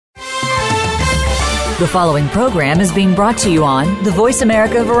The following program is being brought to you on the Voice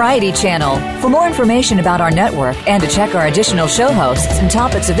America Variety Channel. For more information about our network and to check our additional show hosts and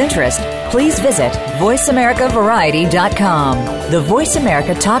topics of interest, please visit voiceamericavariety.com. The Voice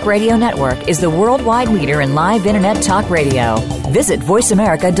America Talk Radio Network is the worldwide leader in live Internet talk radio. Visit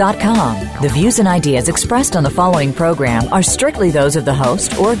voiceamerica.com. The views and ideas expressed on the following program are strictly those of the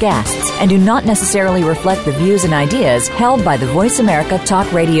host or guests and do not necessarily reflect the views and ideas held by the Voice America Talk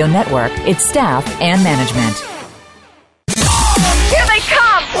Radio Network, its staff, and management. Here they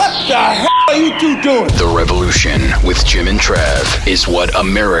come! What the hell are you two doing? The revolution with Jim and Trav is what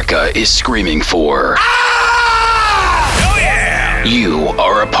America is screaming for. Ah! Oh yeah! You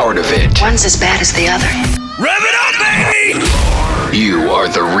are a part of it. One's as bad as the other. Rev it up, baby! You are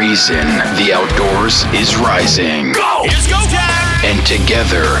the reason the outdoors is rising. Go! It's go time! And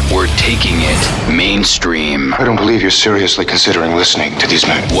together, we're taking it mainstream. I don't believe you're seriously considering listening to these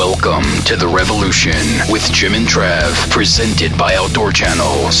men. Welcome to The Revolution with Jim and Trav, presented by Outdoor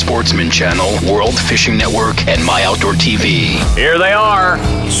Channel, Sportsman Channel, World Fishing Network, and My Outdoor TV. Here they are.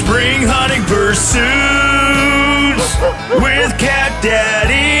 Spring hunting pursuits with Cat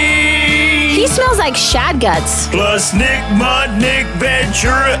Daddy. He smells like shad guts. Plus Nick Mudd, Nick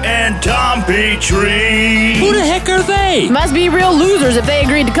Ventura, and Tom Petrie. Who the heck are they? Must be real losers if they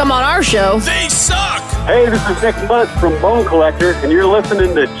agreed to come on our show. They suck! Hey, this is Nick Mudd from Bone Collector, and you're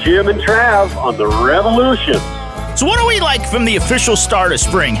listening to Jim and Trav on The Revolution. So what are we like from the official start of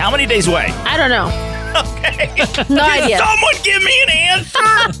spring? How many days away? I don't know. Okay. No idea. Someone give me an answer.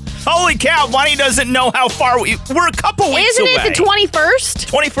 Holy cow, Bonnie doesn't know how far we're a couple weeks Isn't away. it the 21st?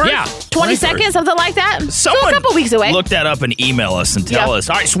 21st? Yeah. 22nd, something like that? Someone so a couple weeks away. Look that up and email us and tell us.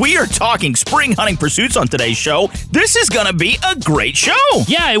 All right, so we are talking spring hunting pursuits on today's show. This is going to be a great show.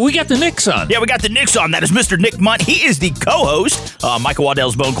 Yeah, we got the Knicks on. Yeah, we got the Knicks on. That is Mr. Nick Mudd. He is the co-host, Michael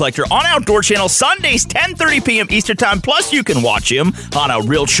Waddell's Bone Collector, on Outdoor Channel, Sundays, 10:30 p.m. Eastern Time. Plus, you can watch him on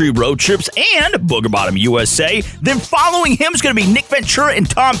Real True Road Trips and Booger Bottom USA. Then following him is going to be Nick Ventura and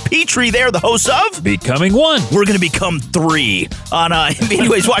Tom Petrie. They're the hosts of Becoming One. We're going to become three on,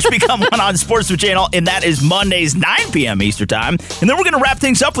 anyways, watch Become One on Sportsman Channel, and that is Mondays, 9 p.m. Eastern Time. And then we're going to wrap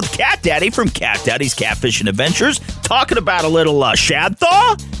things up with Cat Daddy from Cat Daddy's Catfishing Adventures, talking about a little shad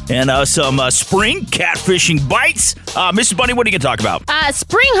thaw and some spring catfishing bites. Mrs. Bunny, what are you going to talk about?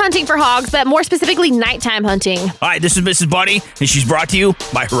 Spring hunting for hogs, but more specifically, nighttime hunting. All right, this is Mrs. Bunny, and she's brought to you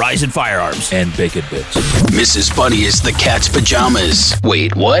by Horizon Firearms. And Bacon Bits. Mrs. Bunny is the cat's pajamas.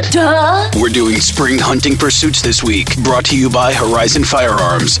 Wait, what? Duh. We're doing spring hunting pursuits this week. Brought to you by Horizon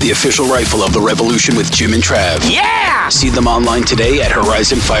Firearms, the official rifle of the Revolution with Jim and Trav. Yeah! See them online today at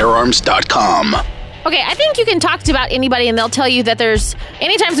horizonfirearms.com. Okay, I think you can talk to about anybody and they'll tell you that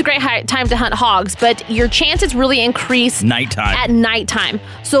anytime's a great time to hunt hogs, but your chances really increase nighttime. At nighttime.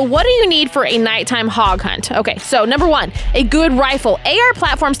 So what do you need for a nighttime hog hunt? Okay, so number one, a good rifle. AR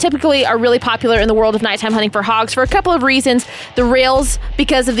platforms typically are really popular in the world of nighttime hunting for hogs for a couple of reasons. The rails,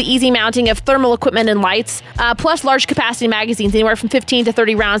 because of the easy mounting of thermal equipment and lights, plus large capacity magazines, anywhere from 15 to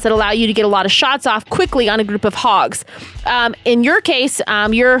 30 rounds that allow you to get a lot of shots off quickly on a group of hogs. In your case,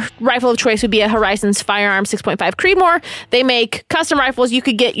 your rifle of choice would be a Horizon Firearms 6.5 Creedmoor. They make custom rifles. You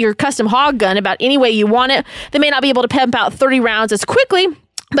could get your custom hog gun about any way you want it. They may not be able to pump out 30 rounds as quickly,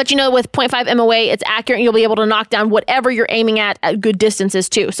 but with 0.5 MOA, it's accurate and you'll be able to knock down whatever you're aiming at good distances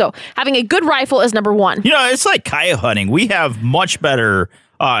too. So having a good rifle is number one. It's like coyote hunting. We have much better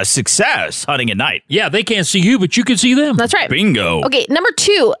success hunting at night. Yeah, they can't see you, but you can see them. That's right. Bingo. Okay, number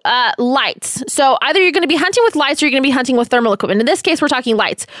two, lights. So either you're going to be hunting with lights or you're going to be hunting with thermal equipment. In this case, we're talking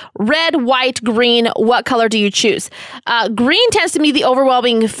lights. Red, white, green, what color do you choose? Green tends to be the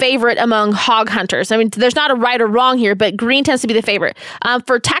overwhelming favorite among hog hunters. I mean, there's not a right or wrong here, but green tends to be the favorite.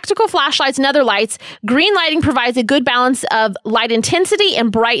 For tactical flashlights and other lights, green lighting provides a good balance of light intensity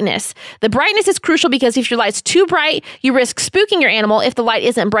and brightness. The brightness is crucial because if your light's too bright, you risk spooking your animal. If the light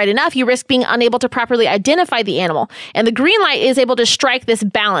isn't bright enough, you risk being unable to properly identify the animal. And the green light is able to strike this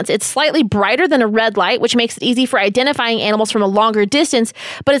balance. It's slightly brighter than a red light, which makes it easy for identifying animals from a longer distance,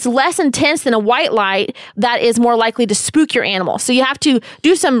 but it's less intense than a white light that is more likely to spook your animal. So you have to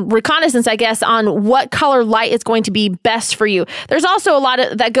do some reconnaissance, I guess, on what color light is going to be best for you. There's also a lot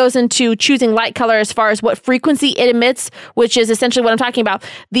that goes into choosing light color as far as what frequency it emits, which is essentially what I'm talking about.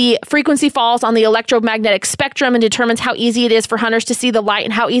 The frequency falls on the electromagnetic spectrum and determines how easy it is for hunters to see the light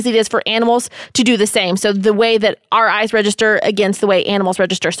and how easy it is for animals to do the same. So the way that our eyes register against the way animals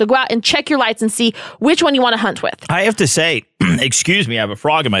register. So go out and check your lights and see which one you want to hunt with. I have to say, excuse me, I have a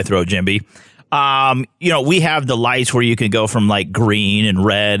frog in my throat, Jimby. We have the lights where you can go from like green and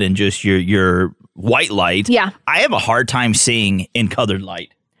red and just your white light. Yeah. I have a hard time seeing in colored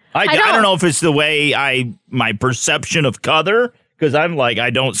light. I don't know if it's the way my perception of color. Because I'm like,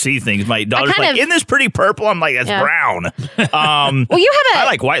 I don't see things. My daughter's like, isn't this pretty purple? I'm like, that's brown. Well, you have I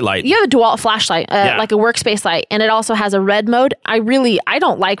like white light. You have a DeWalt flashlight, like a workspace light, and it also has a red mode. I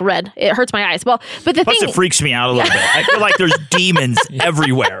don't like red. It hurts my eyes. Well, but Plus it freaks me out a little bit. I feel like there's demons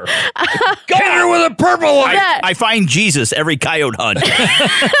everywhere. Hit her with a purple one. I find Jesus every coyote hunt.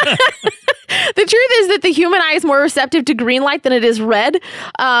 The truth is that the human eye is more receptive to green light than it is red.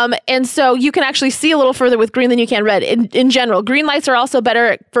 And so you can actually see a little further with green than you can red. In general, green lights are also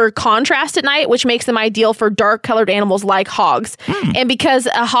better for contrast at night, which makes them ideal for dark colored animals like hogs. And because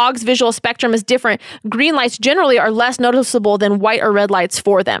a hog's visual spectrum is different, green lights generally are less noticeable than white or red lights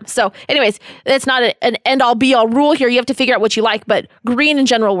for them. So anyways, it's not an end-all be-all rule here. You have to figure out what you like, but green in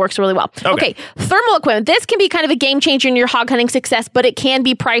general works really well. Okay, thermal equipment. This can be kind of a game changer in your hog hunting success, but it can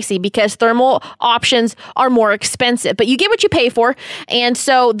be pricey because thermal options are more expensive, but you get what you pay for. And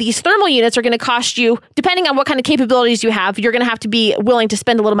so these thermal units are going to cost you, depending on what kind of capabilities you have, you're going to have to be willing to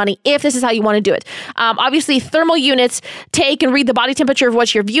spend a little money if this is how you want to do it. Obviously, thermal units take and read the body temperature of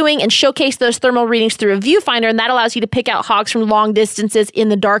what you're viewing and showcase those thermal readings through a viewfinder, and that allows you to pick out hogs from long distances in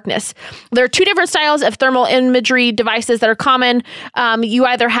the darkness. There are two different styles of thermal imagery devices that are common. You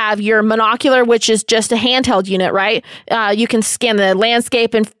either have your monocular, which is just a handheld unit, right? You can scan the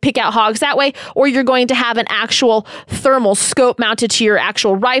landscape and pick out hogs that way, or you're going to have an actual thermal scope mounted to your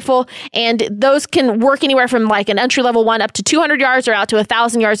actual rifle, and those can work anywhere from like an entry-level one up to 200 yards or out to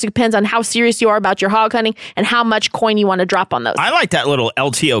 1,000 yards. It depends on how serious you are about your hog hunting and how much coin you want to drop on those. I like that little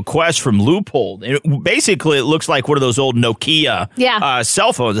LTO Quest from Loophole. Basically, it looks like one of those old Nokia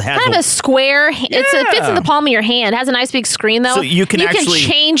cell phones. It has kind of a square. It fits in the palm of your hand. It has a nice big screen, though. So you can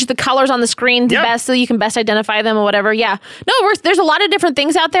change the colors on the screen best so you can best identify them or whatever. Yeah. No, it works. There's a lot of different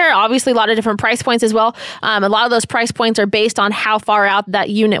things out there. Obviously, a lot of different price points as well. A lot of those price points are based on how far out that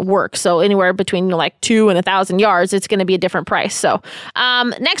unit works. So anywhere between like 2 and 1,000 yards, it's going to be a different price. So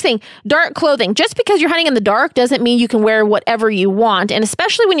next thing, dark clothing. Just because you're hunting in the dark doesn't mean you can wear whatever you want. And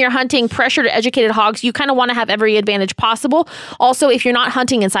especially when you're hunting pressured or educated hogs, you kind of want to have every advantage possible. Also, if you're not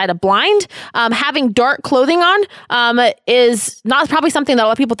hunting inside a blind, having dark clothing on is not probably something that a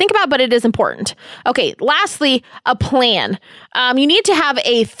lot of people think about, but it is important. Okay, lastly, a plan. You need to have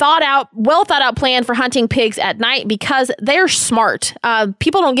a well thought out plan for hunting pigs at night because they're smart.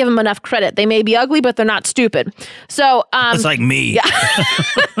 People don't give them enough credit. They may be ugly, but they're not stupid. So it's like me. Yeah.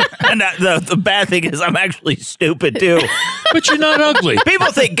 And the bad thing is I'm actually stupid too. But you're not ugly.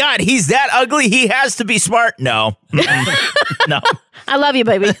 People think, God, he's that ugly. He has to be smart. No. No. I love you,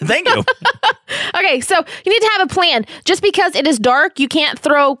 baby. Thank you. Okay, so you need to have a plan. Just because it is dark, you can't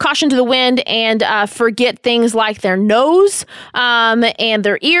throw caution to the wind and forget things like their nose and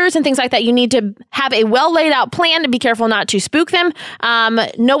their ears and things like that. You need to have a well laid out plan to be careful not to spook them.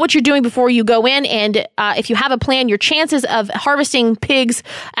 Know what you're doing before you go in, and if you have a plan, your chances of harvesting pigs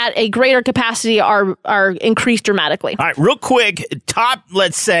at a greater capacity are increased dramatically. All right, real quick, top,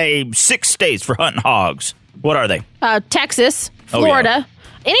 let's say, 6 states for hunting hogs. What are they? Texas, Florida.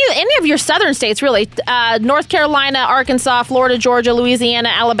 Any of your southern states, really. North Carolina, Arkansas, Florida, Georgia, Louisiana,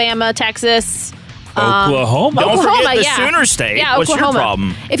 Alabama, Texas. Oklahoma. Don't forget the Sooner State. Yeah, What's Oklahoma. your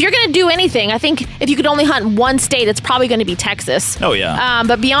problem? If you're going to do anything, I think if you could only hunt one state, it's probably going to be Texas. Oh, yeah.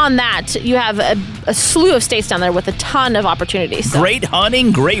 But beyond that, you have a slew of states down there with a ton of opportunities. So. Great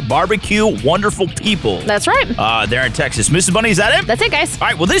hunting, great barbecue, wonderful people. That's right. There in Texas. Mrs. Bunny, is that it? That's it, guys. All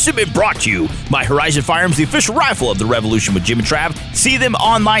right, well, this has been brought to you by Horizon Firearms, the official rifle of the revolution with Jim and Trav. See them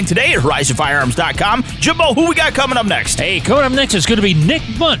online today at horizonfirearms.com. Jimbo, who we got coming up next? Hey, coming up next is going to be Nick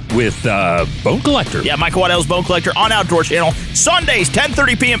Bunt with Bone Collector. Yeah, Michael Waddell's Bone Collector on Outdoor Channel. Sundays,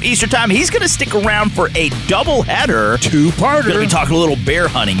 10:30 p.m. Eastern Time. He's going to stick around for a doubleheader. Two-parter. Going to be talking a little bear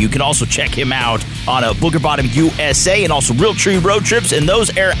hunting. You can also check him out on Booger Bottom USA and also Real Tree Road Trips, and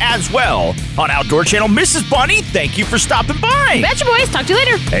those air as well on Outdoor Channel. Mrs. Bunny, thank you for stopping by. You betcha, boys. Talk to you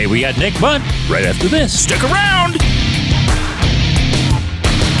later. Hey, we got Nick Bunt right after this. Stick around.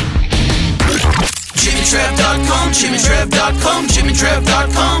 JimandTrav.com, JimandTrav.com,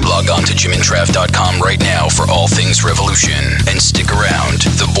 JimandTrav.com. Log on to JimandTrav.com right now for all things Revolution. And stick around.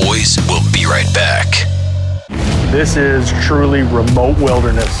 The boys will be right back. This is truly remote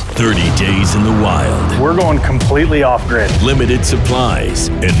wilderness. 30 days in the wild. We're going completely off-grid. Limited supplies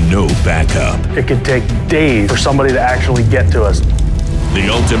and no backup. It could take days for somebody to actually get to us. The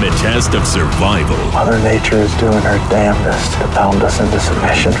ultimate test of survival. Mother Nature is doing her damnedest to pound us into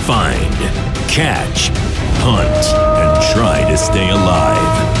submission. Find, catch, hunt, and try to stay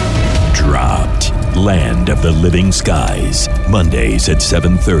alive. Dropped. Land of the Living Skies. Mondays at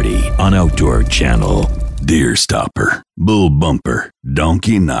 7:30 on Outdoor Channel. Deer Stopper. bull bumper,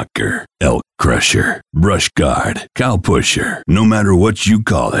 donkey knocker, elk crusher, brush guard, cow pusher. No matter what you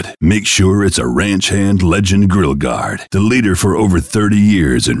call it, make sure it's a Ranch Hand Legend Grill Guard, the leader for over 30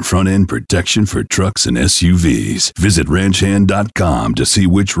 years in front-end protection for trucks and SUVs. Visit ranchhand.com to see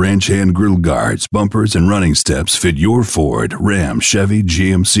which Ranch Hand Grill Guards, bumpers, and running steps fit your Ford, Ram, Chevy,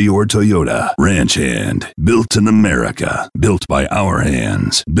 GMC, or Toyota. Ranch Hand, built in America, built by our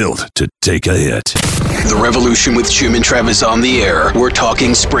hands, built to take a hit. The Revolution with Jim and Trav is on the air. We're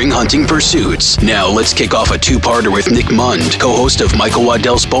talking spring hunting pursuits. Now let's kick off a two-parter with Nick Mund, co-host of Michael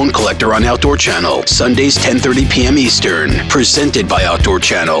Waddell's Bone Collector on Outdoor Channel, Sundays 10:30 p.m. Eastern. Presented by Outdoor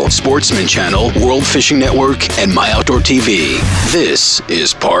Channel, Sportsman Channel, World Fishing Network, and My Outdoor TV. This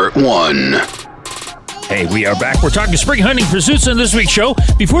is part 1. Hey, we are back. We're talking spring hunting pursuits on this week's show.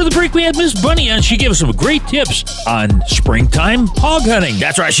 Before the break, we had Miss Bunny on. She gave us some great tips on springtime hog hunting.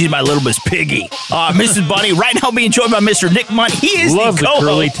 That's right. She's my little Miss Piggy. Mrs. Bunny, right now being joined by Mr. Nick Munn. He is Love the co-host. The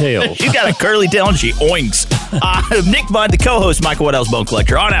curly tail. She's got a curly tail and she oinks. Nick Munn, the co-host, Michael Waddell's Bone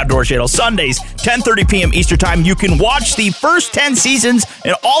Collector on Outdoor Channel, Sundays, 10:30 p.m. Eastern Time. You can watch the first 10 seasons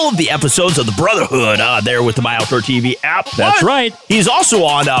and all of the episodes of The Brotherhood there with the My Outdoor TV app. That's right. He's also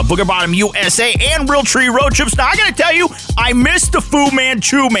on Booger Bottom USA and Real Tree Road Trips. Now, I got to tell you, I miss the Fu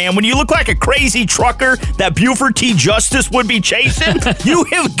Manchu, man. When you look like a crazy trucker that Buford T. Justice would be chasing, you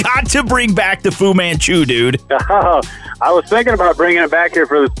have got to bring back the Fu Manchu, dude. I was thinking about bringing it back here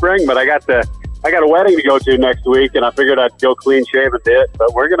for the spring, but I got a wedding to go to next week, and I figured I'd go clean shave a bit.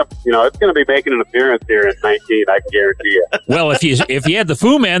 But we're gonna, it's gonna be making an appearance here in 19. I can guarantee you. Well, if you had the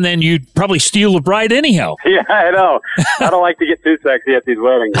Fu Man, then you'd probably steal the bride anyhow. Yeah, I know. I don't like to get too sexy at these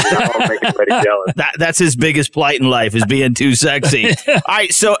weddings. I don't make anybody jealous. That's his biggest plight in life, is being too sexy. All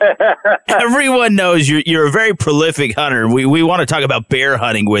right, so everyone knows you're a very prolific hunter. We want to talk about bear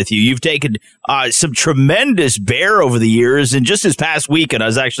hunting with you. You've taken some tremendous bear over the years, and just this past weekend, I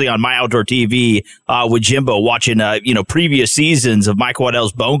was actually on My Outdoor TV with Jimbo watching previous seasons of Michael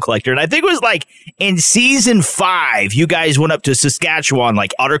Waddell's Bone Collector, and I think it was like in season 5 you guys went up to Saskatchewan,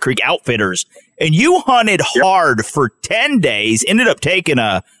 like Otter Creek Outfitters, and you hunted hard for 10 days, ended up taking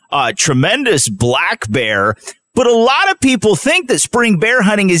a tremendous black bear. But a lot of people think that spring bear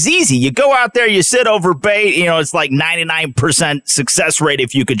hunting is easy. You go out there, you sit over bait, it's like 99% success rate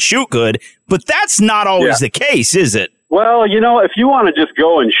if you could shoot good, but that's not always the case, is it? Well, if you want to just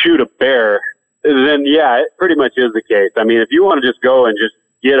go and shoot a bear, then yeah, it pretty much is the case. I mean, if you want to just go and just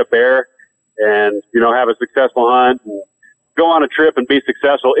get a bear and, have a successful hunt and go on a trip and be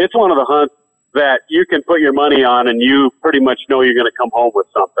successful, it's one of the hunts that you can put your money on and you pretty much know you're going to come home with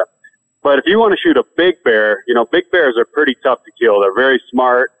something. But if you want to shoot a big bear, big bears are pretty tough to kill. They're very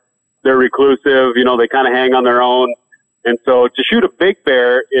smart. They're reclusive. They kind of hang on their own. And so to shoot a big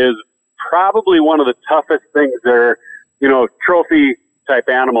bear is probably one of the toughest things there, trophy type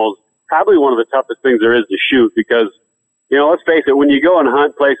animals, probably one of the toughest things there is to shoot because, let's face it, when you go and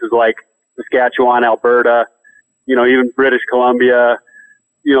hunt places like Saskatchewan, Alberta, even British Columbia,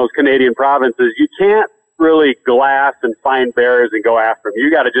 those Canadian provinces, you can't really glass and find bears and go after them. You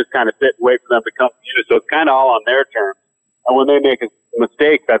got to just kind of sit and wait for them to come to you. So it's kind of all on their terms. And when they make a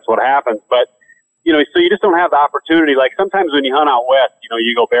mistake, that's what happens. But, so you just don't have the opportunity. Like sometimes when you hunt out west,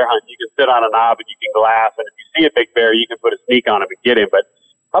 you go bear hunt, you can sit on a knob and you can glass. And if you see a big bear, you can put a sneak on him and get him. But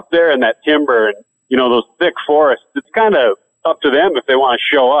up there in that timber and, those thick forests, it's kind of up to them if they want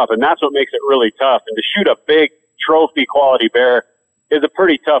to show up. And that's what makes it really tough. And to shoot a big trophy quality bear is a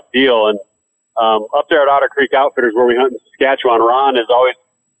pretty tough deal. And up there at Otter Creek Outfitters where we hunt in Saskatchewan, Ron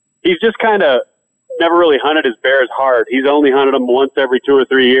he's just kind of never really hunted his bears hard. He's only hunted them once every 2 or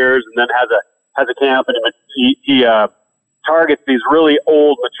 3 years and then has a camp and he targets these really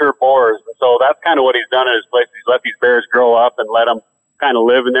old mature boars. And so that's kind of what he's done at his place. He's let these bears grow up and let them kind of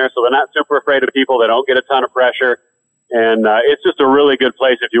live in there. So they're not super afraid of people. They don't get a ton of pressure. And it's just a really good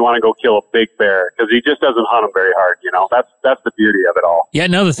place if you want to go kill a big bear because he just doesn't hunt them very hard. That's the beauty of it all. Yeah.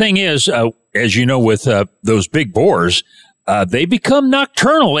 Now the thing is, as you know, with those big boars, they become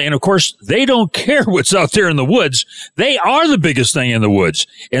nocturnal. And of course, they don't care what's out there in the woods. They are the biggest thing in the woods.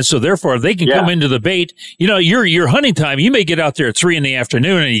 And so therefore they can come into the bait. Your hunting time, you may get out there at 3 p.m.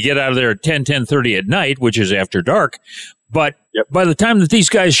 and you get out of there at 10:30 at night, which is after dark. But by the time that these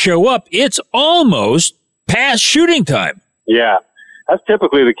guys show up, it's almost past shooting time. Yeah, that's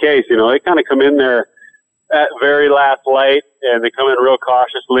typically the case. They kind of come in there at very last light and they come in real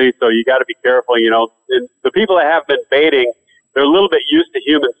cautiously. So you got to be careful, And the people that have been baiting, they're a little bit used to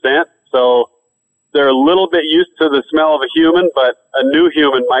human scent. So they're a little bit used to the smell of a human, but a new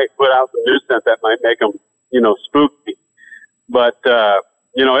human might put out some new scent that might make them, spooky. But,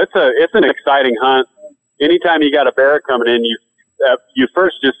 it's an exciting hunt. anytime you got a bear coming in, you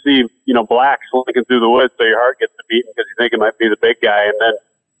first just see, black slinking through the woods, so your heart gets to beating because you think it might be the big guy. And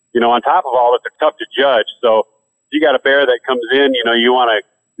then, on top of all this, they're tough to judge. So if you got a bear that comes in, you want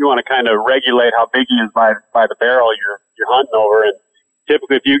to kind of regulate how big he is by the barrel you're hunting over. And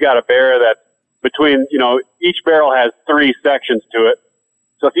typically, if you got a bear that's between, each barrel has 3 sections to it.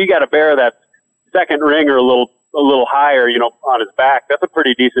 So if you got a bear that's second ring or a little higher, on his back, that's a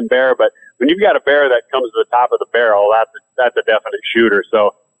pretty decent bear. But when you've got a bear that comes to the top of the barrel, that's a definite shooter.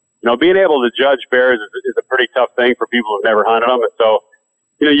 So, being able to judge bears is a pretty tough thing for people who've never hunted them. And so,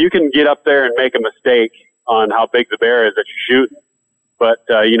 you can get up there and make a mistake on how big the bear is that you're shooting. But,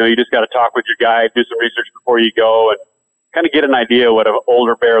 you just got to talk with your guide, do some research before you go, and kind of get an idea of what an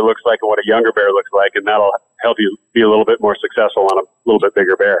older bear looks like and what a younger bear looks like, and that'll help you be a little bit more successful on a little bit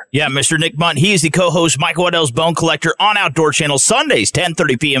bigger bear. Yeah, Mr. Nick Munt, he is the co-host, Michael Waddell's Bone Collector on Outdoor Channel, Sundays,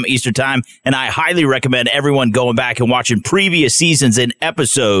 10:30 p.m. Eastern Time, and I highly recommend everyone going back and watching previous seasons and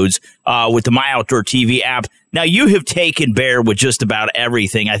episodes with the My Outdoor TV app. Now, you have taken bear with just about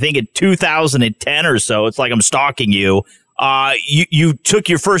everything. I think in 2010 or so, it's like I'm stalking you. You took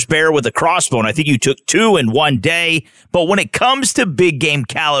your first bear with a crossbow, and I think you took 2 in one day. But when it comes to big game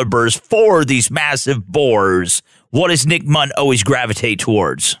calibers for these massive boars, what does Nick Munt always gravitate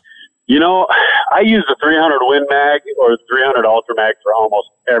towards? I use the 300 Win Mag or the 300 Ultra Mag for almost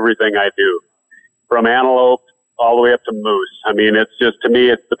everything I do, from antelope all the way up to moose. I mean, it's just, to me,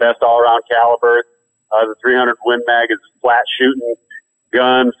 it's the best all-around caliber. The 300 Win Mag is a flat shooting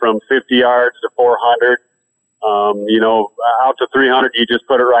gun from 50 yards to 400. Out to 300, you just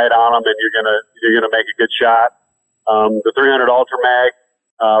put it right on them and you're gonna make a good shot. The 300 Ultra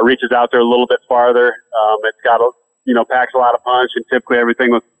Mag, reaches out there a little bit farther. It's got packs a lot of punch, and typically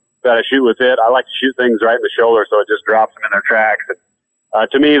everything that I shoot with it, I like to shoot things right in the shoulder so it just drops them in their tracks. And,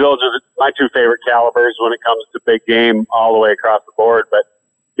 to me, those are my 2 favorite calibers when it comes to big game all the way across the board. But,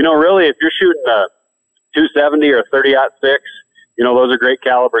 really, if you're shooting a 270 or a 30-06, those are great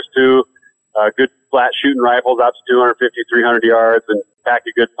calibers too. Good flat shooting rifles out to 250, 300 yards and pack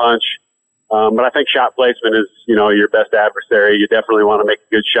a good punch. But I think shot placement is, your best adversary. You definitely want to make a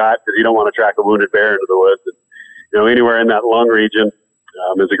good shot because you don't want to track a wounded bear into the woods. And, anywhere in that lung region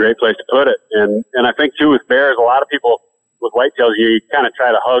is a great place to put it. And I think too with bears, a lot of people with whitetails, you kind of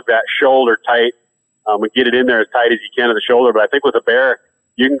try to hug that shoulder tight and get it in there as tight as you can to the shoulder. But I think with a bear,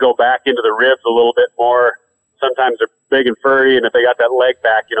 you can go back into the ribs a little bit more. Sometimes they're big and furry, and if they got that leg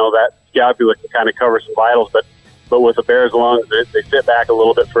back, that scapula can kind of cover some vitals. But with a bear's lungs, they sit back a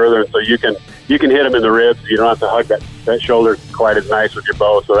little bit further, and so you can hit them in the ribs. You don't have to hug that shoulder quite as nice with your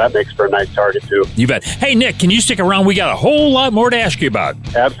bow, so that makes for a nice target too. You bet. Hey, Nick, can you stick around? We got a whole lot more to ask you about.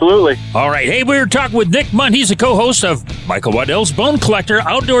 Absolutely. All right. Hey, we were talking with Nick Munt. He's the co-host of Michael Waddell's Bone Collector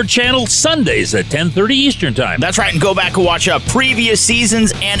Outdoor Channel, Sundays at 10:30 Eastern Time. That's right, and go back and watch previous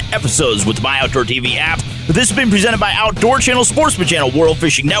seasons and episodes with the My Outdoor TV app. This has been presented by Outdoor Channel, Sportsman Channel, World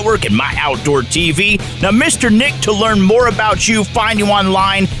Fishing Network, and My Outdoor TV. Now, Mr. Nick, to learn more about you, find you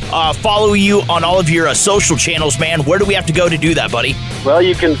online, follow you on all of your social channels, man, where do we have to go to do that, buddy? Well,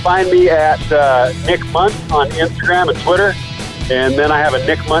 you can find me at Nick Munt on Instagram and Twitter, and then I have a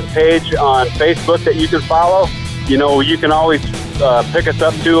Nick Munt page on Facebook that you can follow. You can always pick us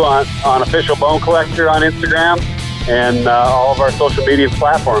up, too, on Official Bone Collector on Instagram and all of our social media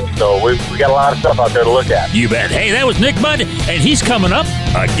platforms. So we got a lot of stuff out there to look at. You bet. Hey, that was Nick Munt, and he's coming up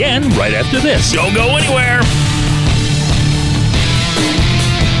again right after this. Don't go anywhere.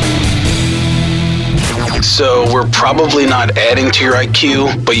 So we're probably not adding to your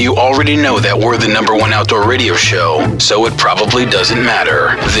IQ, but you already know that we're the #1 outdoor radio show, so it probably doesn't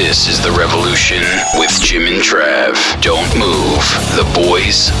matter. This is The Revolution with Jim and Trav. Don't move. The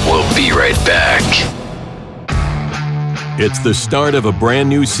boys will be right back. It's the start of a brand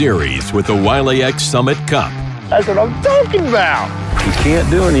new series with the Wiley X Summit Cup. That's what I'm talking about. You can't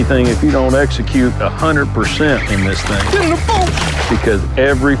do anything if you don't execute 100% in this thing. Because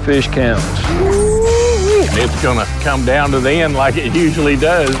every fish counts. It's going to come down to the end like it usually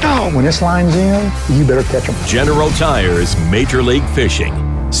does. Oh, when this line's in, you better catch them. General Tire's Major League Fishing,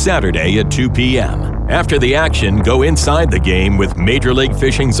 Saturday at 2 p.m. After the action, go inside the game with Major League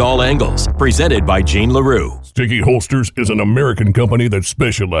Fishing's All Angles, presented by Gene LaRue. Sticky Holsters is an American company that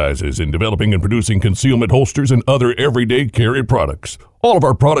specializes in developing and producing concealment holsters and other everyday carry products. All of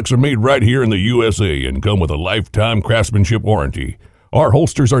our products are made right here in the USA and come with a lifetime craftsmanship warranty. Our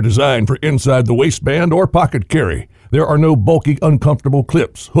holsters are designed for inside the waistband or pocket carry. There are no bulky, uncomfortable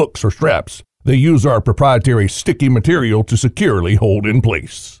clips, hooks, or straps. They use our proprietary sticky material to securely hold in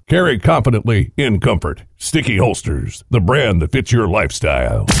place. Carry confidently in comfort. Sticky Holsters, the brand that fits your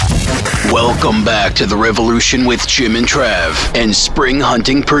lifestyle. Welcome back to The Revolution with Jim and Trav and Spring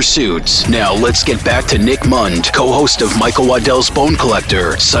Hunting Pursuits. Now let's get back to Nick Mund, co-host of Michael Waddell's Bone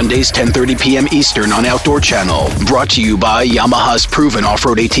Collector, Sundays 10:30 p.m. Eastern on Outdoor Channel. Brought to you by Yamaha's proven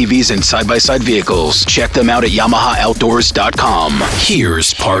off-road ATVs and side-by-side vehicles. Check them out at YamahaOutdoors.com.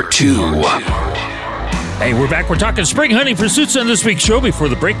 Here's part 2. Hey, we're back. We're talking spring hunting pursuits on this week's show. Before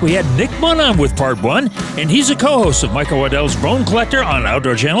the break, we had Nick Munn on with part 1, and he's a co-host of Michael Waddell's Bone Collector on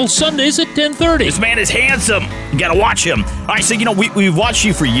Outdoor Channel, Sundays at 10:30. This man is handsome. You got to watch him. All right, so, we've watched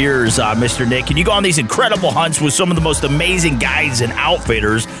you for years, Mr. Nick, and you go on these incredible hunts with some of the most amazing guides and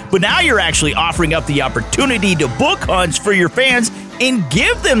outfitters, but now you're actually offering up the opportunity to book hunts for your fans and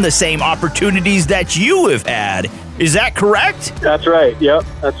give them the same opportunities that you have had. Is that correct? That's right. Yep,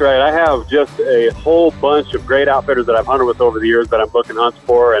 that's right. I have just a whole bunch of great outfitters that I've hunted with over the years that I'm booking hunts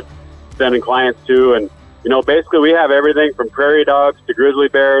for and sending clients to. And, basically we have everything from prairie dogs to grizzly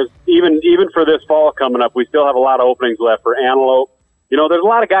bears. Even for this fall coming up, we still have a lot of openings left for antelope. There's a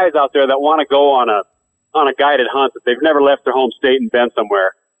lot of guys out there that want to go on a guided hunt that they've never left their home state and been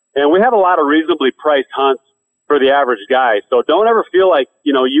somewhere. And we have a lot of reasonably priced hunts for the average guy. So don't ever feel like,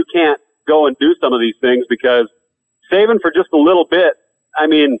 you can't go and do some of these things, because saving for just a little bit, I've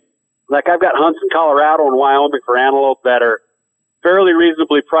got hunts in Colorado and Wyoming for antelope that are fairly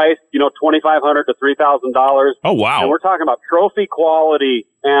reasonably priced, $2,500 to $3,000. Oh, wow. And we're talking about trophy quality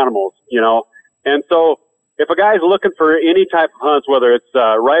animals, And so if a guy's looking for any type of hunts, whether it's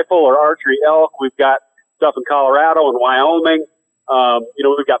rifle or archery elk, we've got stuff in Colorado and Wyoming.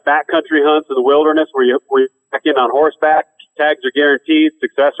 We've got backcountry hunts in the wilderness where we back in on horseback. Tags are guaranteed.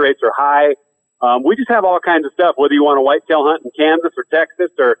 Success rates are high. We just have all kinds of stuff, whether you want a whitetail hunt in Kansas or Texas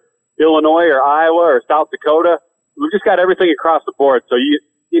or Illinois or Iowa or South Dakota. We've just got everything across the board. So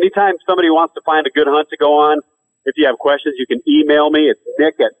anytime somebody wants to find a good hunt to go on, if you have questions, you can email me. It's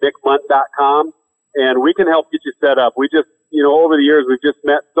nick@nickmunt.com, and we can help get you set up. We just, over the years, we've just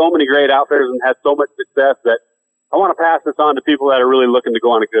met so many great outfitters and had so much success that I want to pass this on to people that are really looking to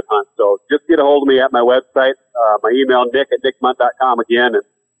go on a good hunt. So just get a hold of me at my website, my email, nick@nickmunt.com again, and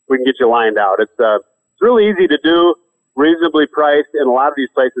we can get you lined out. It's really easy to do, reasonably priced, and a lot of these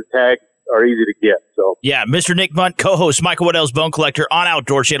places tags are easy to get. So yeah, Mr. Nick Munt, co-host Michael Waddell's Bone Collector on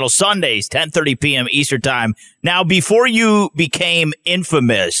Outdoor Channel, Sundays, 10:30 p.m. Eastern Time. Now, before you became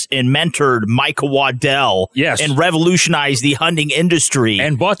infamous and mentored Michael Waddell, yes, and revolutionized the hunting industry,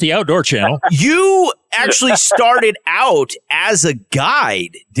 and bought the Outdoor Channel, you actually started out as a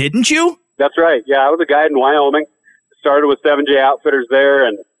guide, didn't you? That's right. Yeah, I was a guide in Wyoming. Started with 7J Outfitters there,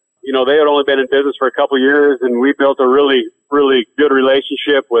 and they had only been in business for a couple of years, and we built a really, really good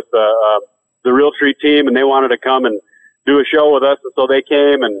relationship with the Realtree team, and they wanted to come and do a show with us, and so they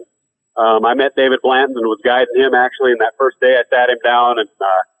came, and I met David Blanton and was guiding him, actually, and that first day I sat him down and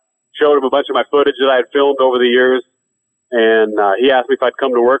showed him a bunch of my footage that I had filmed over the years, and he asked me if I'd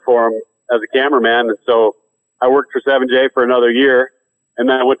come to work for him as a cameraman, and so I worked for 7J for another year. And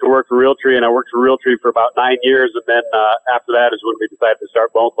then I went to work for Realtree, and I worked for Realtree for about 9 years. And then after that is when we decided to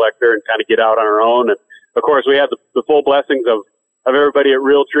start Bone Collector and kind of get out on our own. And, of course, we had the full blessings of everybody at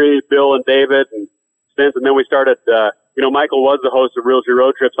Realtree, Bill and David and Spence. And then we started, Michael was the host of Realtree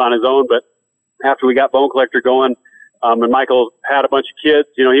Road Trips on his own. But after we got Bone Collector going, and Michael had a bunch of kids,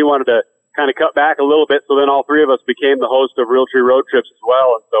 he wanted to kind of cut back a little bit. So then all three of us became the host of Realtree Road Trips as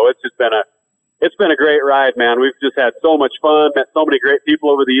well. And so it's just been a great ride, man. We've just had so much fun, met so many great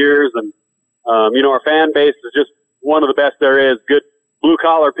people over the years. And, our fan base is just one of the best there is. Good blue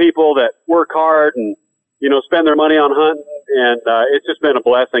collar people that work hard and, spend their money on hunting. And, it's just been a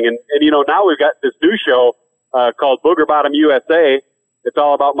blessing. And, now we've got this new show, called Booger Bottom USA. It's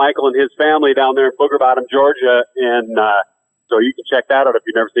all about Michael and his family down there in Booger Bottom, Georgia. And, so you can check that out if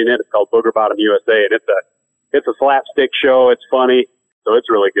you've never seen it. It's called Booger Bottom USA. And it's a slapstick show. It's funny. So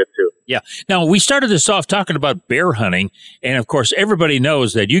it's really good, too. Yeah. Now, we started this off talking about bear hunting. And, of course, everybody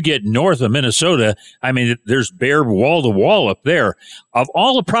knows that you get north of Minnesota. There's bear wall to wall up there. Of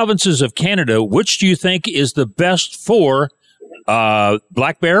all the provinces of Canada, which do you think is the best for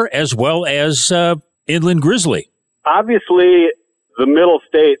black bear as well as inland grizzly? Obviously, the middle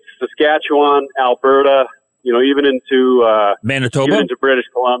states, Saskatchewan, Alberta, even into Manitoba, even into British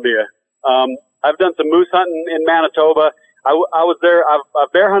Columbia. I've done some moose hunting in Manitoba. I was there.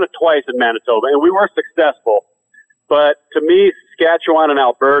 I've bear hunted twice in Manitoba, and we were successful. But to me, Saskatchewan and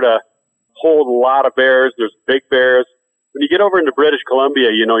Alberta hold a lot of bears. There's big bears. When you get over into British Columbia,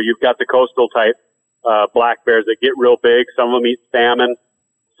 you've got the coastal type black bears that get real big. Some of them eat salmon,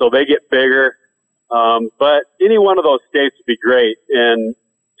 so they get bigger. But any one of those states would be great. And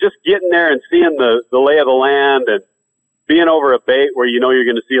just getting there and seeing the lay of the land and being over a bait where you know you're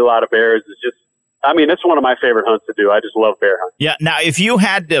going to see a lot of bears is just, I mean, it's one of my favorite hunts to do. I just love bear hunting. Yeah. Now, if you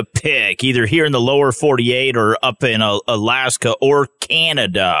had to pick either here in the lower 48 or up in Alaska or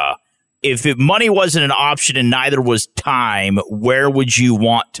Canada, if money wasn't an option and neither was time, where would you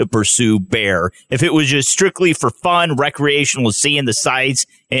want to pursue bear? If it was just strictly for fun, recreational, seeing the sights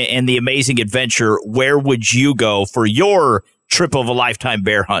and the amazing adventure, where would you go for your trip of a lifetime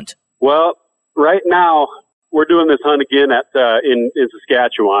bear hunt? Well, right now we're doing this hunt again in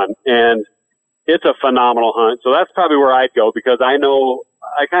Saskatchewan, and it's a phenomenal hunt. So that's probably where I'd go because I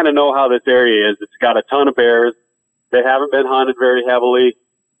kind of know how this area is. It's got a ton of bears. They haven't been hunted very heavily.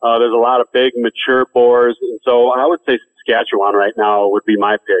 There's a lot of big mature boars. And so I would say Saskatchewan right now would be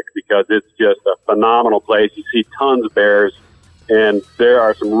my pick because it's just a phenomenal place. You see tons of bears, and there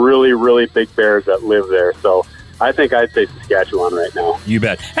are some really, really big bears that live there. So I think I'd say Saskatchewan right now. You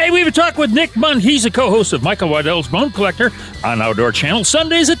bet. Hey, we have a talk with Nick Mund. He's a co-host of Michael Waddell's Bone Collector on Outdoor Channel,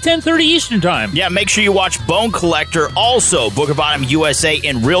 Sundays at 10:30 Eastern Time. Yeah, make sure you watch Bone Collector. Also, Booker Bottom USA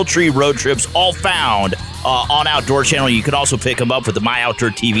and Realtree Road Trips, all found on Outdoor Channel. You can also pick them up with the My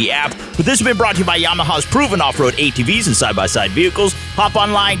Outdoor TV app. But this has been brought to you by Yamaha's proven off-road ATVs and side-by-side vehicles. Hop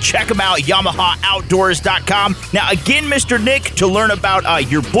online, check them out, YamahaOutdoors.com. Now, again, Mr. Nick, to learn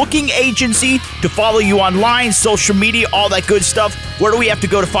about your booking agency, to follow you online, social media, all that good stuff, where do we have to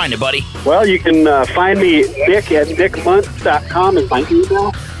go to find it, buddy? Well, you can find me, Nick, at nickmuntz.com is my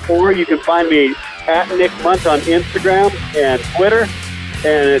email, or you can find me at Nick Muntz on Instagram and Twitter.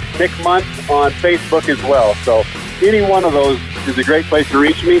 And it's Nick Muntz on Facebook as well. So any one of those is a great place to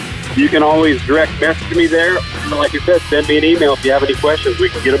reach me. You can always direct message me there. Like I said, send me an email if you have any questions. We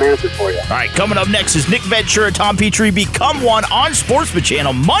can get them answered for you. All right, coming up next is Nick Ventura, Tom Petrie, Become One on Sportsman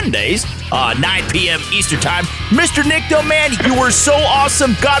Channel Mondays, 9 p.m. Eastern Time. Mr. Nick, though, man, you were so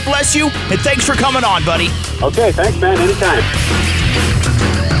awesome. God bless you, and thanks for coming on, buddy. Okay, thanks, man. Anytime.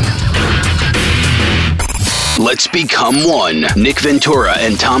 Let's become one. Nick Ventura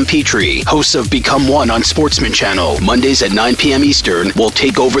and Tom Petrie, hosts of Become One on Sportsman Channel, Mondays at 9 p.m. Eastern, will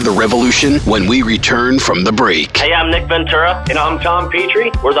take over the revolution when we return from the break. Hey, I'm Nick Ventura. And I'm Tom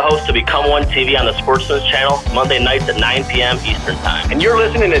Petrie. We're the hosts of Become One TV on the Sportsman Channel, Monday nights at 9 p.m. Eastern Time. And you're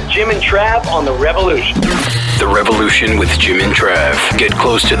listening to Jim and Trav on The Revolution. The Revolution with Jim and Trav. Get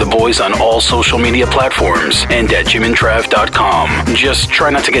close to the boys on all social media platforms and at jimandtrav.com. Just try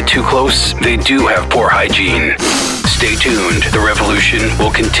not to get too close. They do have poor hygiene. Stay tuned. The Revolution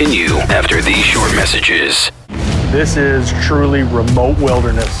will continue after these short messages. This is truly remote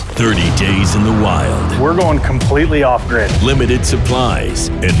wilderness. 30 days in the wild. We're going completely off-grid. Limited supplies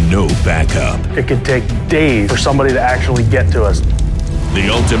and no backup. It could take days for somebody to actually get to us. The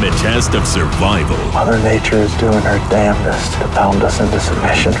ultimate test of survival. Mother Nature is doing her damnedest to pound us into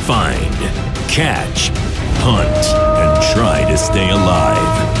submission. Find, catch, hunt, and try to stay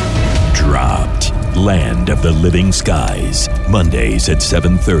alive. Dropped. Land of the Living Skies. Mondays at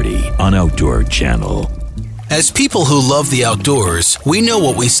 7:30 on Outdoor Channel. As people who love the outdoors, we know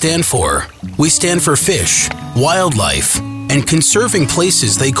what we stand for. We stand for fish, wildlife, and conserving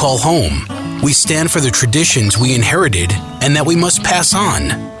places they call home. We stand for the traditions we inherited and that we must pass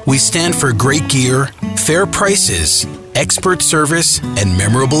on. We stand for great gear, fair prices, expert service, and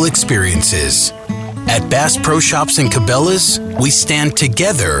memorable experiences. At Bass Pro Shops and Cabela's, we stand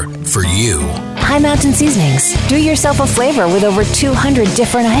together for you. High Mountain Seasonings. Do yourself a flavor with over 200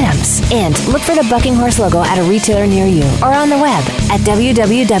 different items. And look for the Bucking Horse logo at a retailer near you or on the web at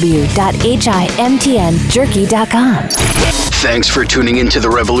www.himtnjerky.com. Thanks for tuning into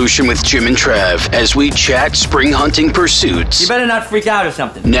The Revolution with Jim and Trav as we chat spring hunting pursuits. You better not freak out or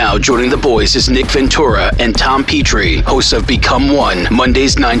something. Now joining the boys is Nick Ventura and Tom Petrie, hosts of Become One,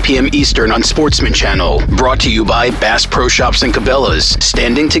 Mondays 9 p.m. Eastern on Sportsman Channel. Brought to you by Bass Pro Shops and Cabela's,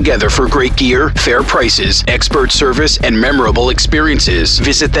 standing together for great gear, fair prices, expert service, and memorable experiences.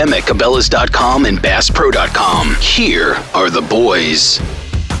 Visit them at Cabela's.com and BassPro.com. Here are the boys.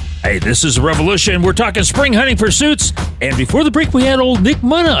 Hey, this is The Revolution. We're talking spring hunting pursuits. And before the break, we had old Nick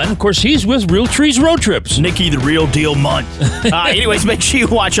Mund on. Of course, he's with Realtree's Road Trips. Nicky, the real deal Mund. Anyways, make sure you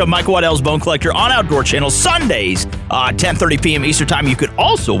watch Michael Waddell's Bone Collector on Outdoor Channel Sundays, 10:30 p.m. Eastern Time. You could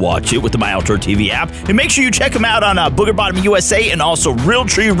also watch it with the My Outdoor TV app. And make sure you check him out on Booger Bottom USA and also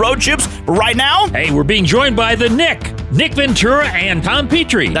Realtree Road Trips. But right now, hey, we're being joined by the Nick Nick Ventura and Tom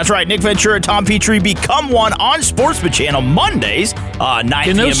Petrie. That's right. Nick Ventura and Tom Petrie become one on Sportsman Channel Mondays, 9 p.m.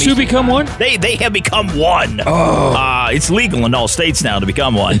 Can those two become one? They have become one. Oh. It's legal in all states now to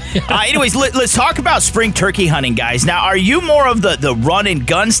become one. Anyways, let's talk about spring turkey hunting, guys. Now, are you more of the run and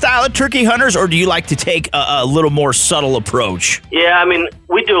gun style of turkey hunters, or do you like to take a little more subtle approach? Yeah, I mean,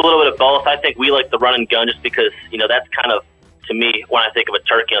 we do a little bit of both. I think we like the run and gun just because, that's kind of, to me, when I think of a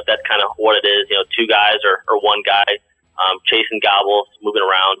turkey hunt, that's kind of what it is. Two guys or one guy chasing gobbles, moving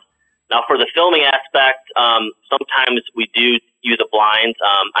around. Now, for the filming aspect, sometimes we do use a blind.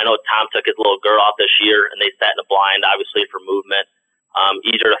 I know Tom took his little girl out this year, and they sat in a blind, obviously, for movement.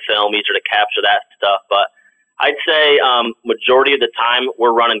 Easier to film, easier to capture that stuff. But I'd say majority of the time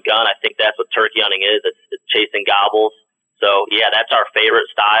we're run and gun. I think that's what turkey hunting is. It's chasing gobbles. So, yeah, that's our favorite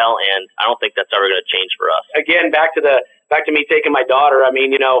style, and I don't think that's ever going to change for us. Again, back to me taking my daughter. I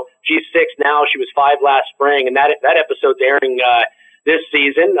mean, she's 6 now. She was 5 last spring, and that episode's airing this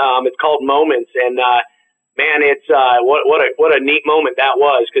season. It's called Moments, and man, it's what a neat moment that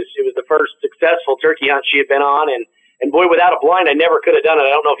was, because it was the first successful turkey hunt she had been on, and boy, without a blind, I never could have done it. I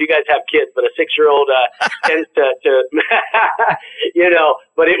don't know if you guys have kids, but a 6-year-old tends to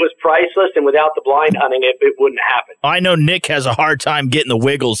but it was priceless, and without the blind hunting, it wouldn't happen. I know Nick has a hard time getting the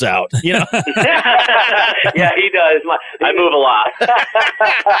wiggles out. Yeah, he does. I move a lot.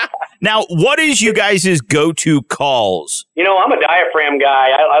 Now, what is you guys' go-to calls? I'm a diaphragm guy.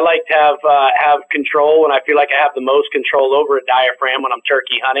 I like to have control, and I feel like I have the most control over a diaphragm when I'm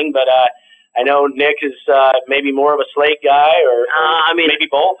turkey hunting, but I know Nick is maybe more of a slate guy, or maybe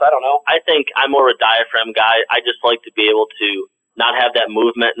both. I don't know. I think I'm more of a diaphragm guy. I just like to be able to not have that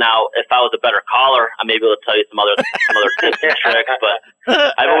movement. Now, if I was a better caller, I may be able to tell you some other tips and tricks, but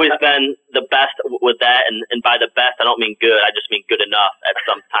I've always been the best with that, and by the best, I don't mean good. I just mean good enough at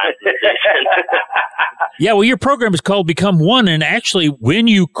some times in the station. Yeah, well, your program is called Become One, and actually, when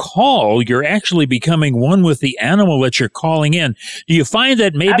you call, you're actually becoming one with the animal that you're calling in. Do you find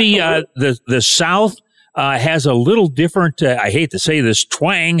that maybe the South has a little different, I hate to say this,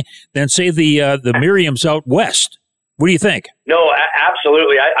 twang than, say, the Miriams out West? What do you think? No,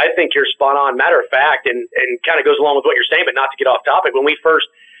 absolutely. I think you're spot on. Matter of fact, and kind of goes along with what you're saying, but not to get off topic, when we first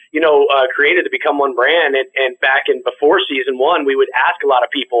created the Become One brand, and back in before season 1, we would ask a lot of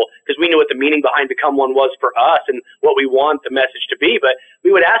people, because we knew what the meaning behind Become One was for us and what we want the message to be. But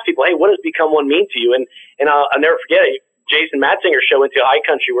we would ask people, hey, what does Become One mean to you? And I'll never forget it. Jason Matzinger's show Into High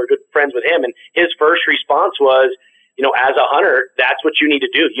Country. We're good friends with him, and his first response was, as a hunter, that's what you need to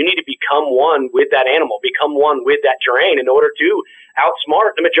do. You need to become one with that animal, become one with that terrain in order to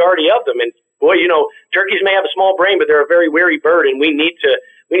outsmart the majority of them. And boy, turkeys may have a small brain, but they're a very wary bird, and we need to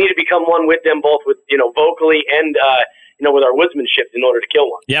become one with them, both with, vocally and, with our woodsmanship in order to kill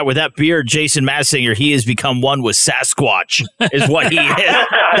one. Yeah, with that beard, Jason Matzinger, he has become one with Sasquatch, is what he is.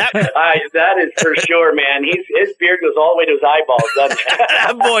 That is for sure, man. His beard goes all the way to his eyeballs, doesn't it?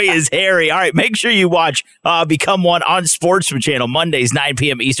 That boy is hairy. All right, make sure you watch Become One on Sportsman Channel, Mondays, 9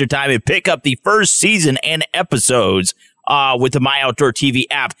 p.m. Eastern Time, and pick up the first season and episodes with the My Outdoor TV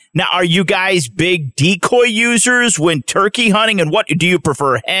app. Now, are you guys big decoy users when turkey hunting, and what do you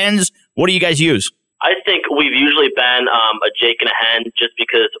prefer, hens? What do you guys use? I think we've usually been a Jake and a hen, just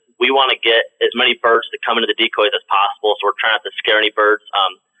because we want to get as many birds to come into the decoys as possible, so we're trying not to scare any birds.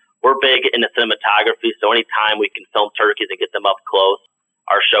 We're big into cinematography, so anytime we can film turkeys and get them up close,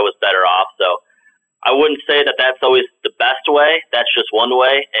 our show is better off. So I wouldn't say that that's always the best way. That's just one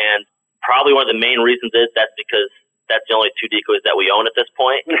way, and probably one of the main reasons is that's because that's the only 2 decoys that we own at this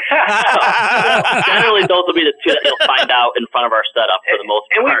point. Generally, those will be the 2 that you'll find out in front of our setup for the most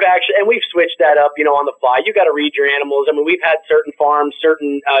part. And we've switched that up, on the fly. You got to read your animals. I mean, we've had certain farms,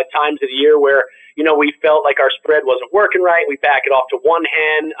 certain times of the year where we felt like our spread wasn't working right. We back it off to one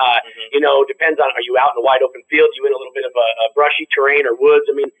hen. Depends on, are you out in a wide open field? You in a little bit of a brushy terrain or woods?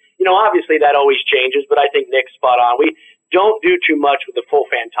 I mean, obviously that always changes, but I think Nick's spot on. We don't do too much with the full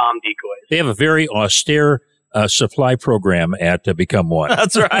Phantom decoys. They have a very austere supply program at Become One.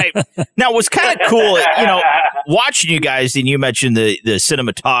 That's right. Now, what's kind of cool, watching you guys, and you mentioned the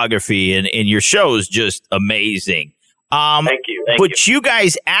cinematography, and your show is just amazing. Thank you. But you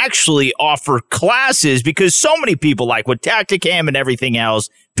guys actually offer classes, because so many people, like with Tacticam and everything else,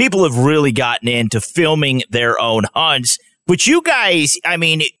 people have really gotten into filming their own hunts. But you guys, I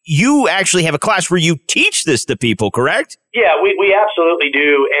mean, you actually have a class where you teach this to people, correct? Yeah, we absolutely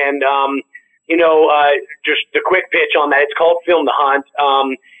do. And, just the quick pitch on that, it's called Film the Hunt.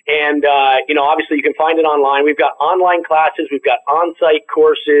 Obviously you can find it online. We've got online classes. We've got on-site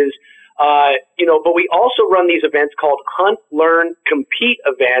courses. But we also run these events called Hunt, Learn, Compete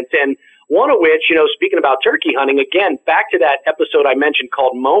events. And One of which, speaking about turkey hunting, again, back to that episode I mentioned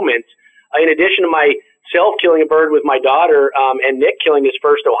called Moments, in addition to myself killing a bird with my daughter and Nick killing his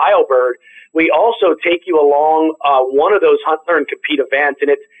first Ohio bird, we also take you along one of those Hunt, Learn, Compete events.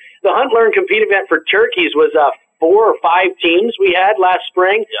 And it's the Hunt, Learn, Compete event for turkeys was 4 or 5 teams we had last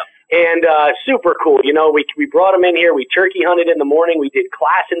spring. Yeah. And super cool. We brought them in here. We turkey hunted in the morning. We did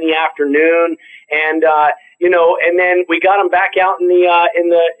class in the afternoon, and and then we got them back out in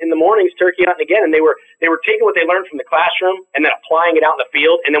the mornings turkey hunting again. And they were taking what they learned from the classroom and then applying it out in the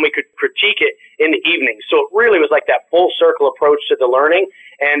field, and then we could critique it in the evening. So it really was like that full circle approach to the learning,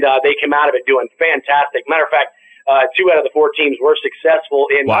 and they came out of it doing fantastic. Matter of fact, 2 out of the 4 teams were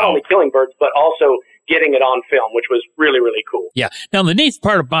successful in not only killing birds but also getting it on film, which was really, really cool. Yeah. Now, the neat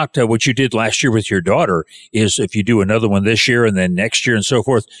part about what you did last year with your daughter is if you do another one this year and then next year and so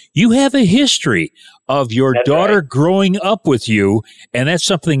forth, you have a history of your daughter growing up with you, and that's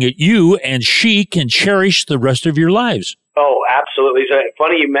something that you and she can cherish the rest of your lives. Oh, absolutely. So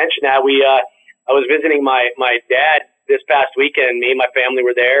funny you mentioned that. I was visiting my dad this past weekend. Me and my family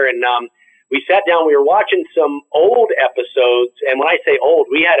were there, and we sat down. We were watching some old episodes, and when I say old,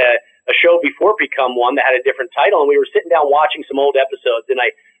 we had a show before Become One that had a different title, and we were sitting down watching some old episodes, and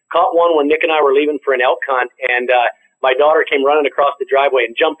I caught one when Nick and I were leaving for an elk hunt, and my daughter came running across the driveway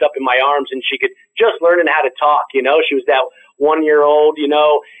and jumped up in my arms, and she could just learning how to talk, She was that 1-year-old,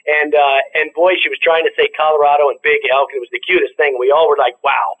 and boy, she was trying to say Colorado and big elk, and it was the cutest thing. We all were like,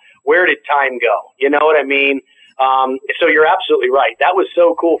 wow, where did time go? You know what I mean? So you're absolutely right. That was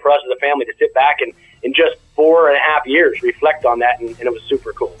so cool for us as a family to sit back and in just 4.5 years reflect on that, and it was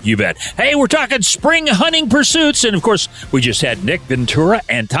super cool. You bet. Hey, we're talking spring hunting pursuits, and of course, we just had Nick Ventura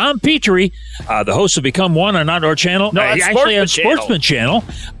and Tom Petrie, the hosts of Become One on Outdoor Channel. No, actually on Sportsman Channel,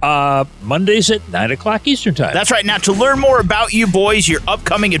 Mondays at 9 o'clock Eastern Time. That's right. Now, to learn more about you boys, your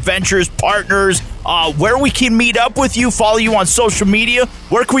upcoming adventures, partners, where we can meet up with you, follow you on social media,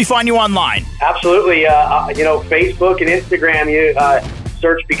 where can we find you online? Absolutely. Facebook and Instagram,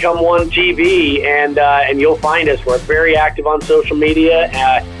 search Become One TV, and you'll find us. We're very active on social media.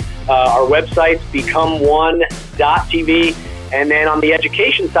 Our website's becomeone.tv, and then on the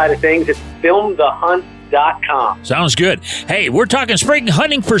education side of things, it's filmthehunt.com. Sounds good. Hey, we're talking spring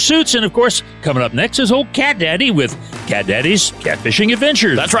hunting pursuits, and of course, coming up next is old Cat Daddy with Cat Daddy's Catfishing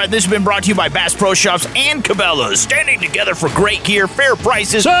Adventures. That's right. This has been brought to you by Bass Pro Shops and Cabela's, standing together for great gear, fair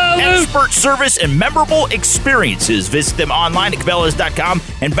prices, expert service, and memorable experiences. Visit them online at Cabela's.com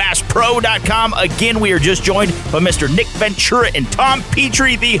and BassPro.com. Again, we are just joined by Mr. Nick Ventura and Tom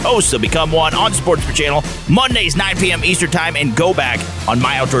Petrie, the hosts of Become One on Sportsman Channel, Mondays, 9 p.m. Eastern Time, and go back on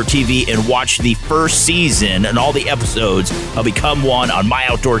My Outdoor TV and watch the first season and all the episodes of Become One on My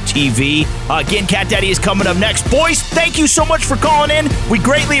Outdoor TV. Again, Cat Daddy is coming up next. Boys, thank you so much for calling in. We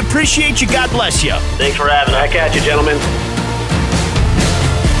greatly appreciate you. God bless you. Thanks for having us. Back at you, gentlemen.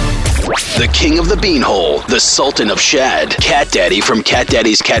 The king of the beanhole, the sultan of shad, Cat Daddy from Cat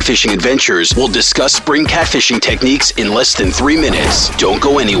Daddy's Catfishing Adventures will discuss spring catfishing techniques in less than 3 minutes. Don't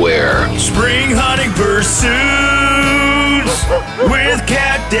go anywhere. Spring hunting pursuits with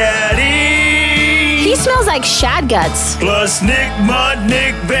Cat Daddy. He smells like shad guts. Plus Nick Mudd,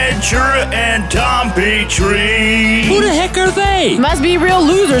 Nick Ventura, and Tom Petrie. Who the heck are they? Must be real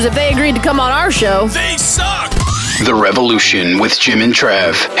losers if they agreed to come on our show. They suck. The Revolution with Jim and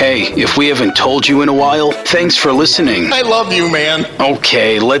Trav. Hey, if we haven't told you in a while, thanks for listening. I love you, man.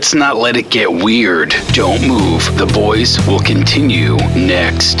 Okay, let's not let it get weird. Don't move. The boys will continue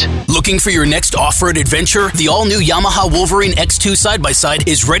next. Looking for your next off-road adventure? The all-new Yamaha Wolverine X2 side-by-side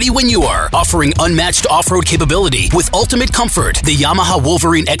is ready when you are, offering unmatched off-road capability with ultimate comfort. The Yamaha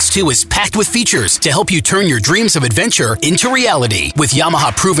Wolverine X2 is packed with features to help you turn your dreams of adventure into reality. With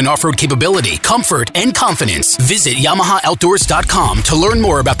Yamaha proven off-road capability, comfort, and confidence, visit YamahaOutdoors.com to learn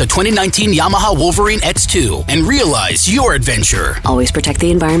more about the 2019 Yamaha Wolverine X2 and realize your adventure. Always protect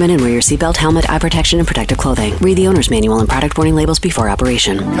the environment and wear your seatbelt, helmet, eye protection, and protective clothing. Read the owner's manual and product warning labels before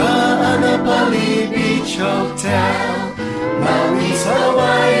operation. Beach Hotel, Maui's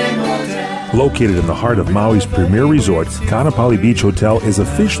Hawaiian Hotel. Located in the heart of Maui's premier resort, Kaanapali Beach Hotel is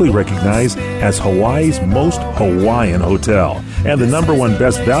officially recognized as Hawaii's most Hawaiian hotel and the #1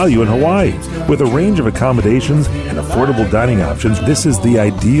 best value in Hawaii. With a range of accommodations and affordable dining options, this is the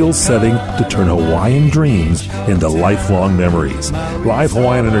ideal setting to turn Hawaiian dreams into lifelong memories. Live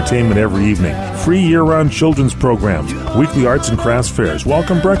Hawaiian entertainment every evening, free year-round children's programs, weekly arts and crafts fairs,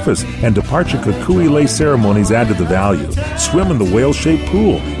 welcome breakfast, and departure kukui lei ceremonies add to the value. Swim in the whale-shaped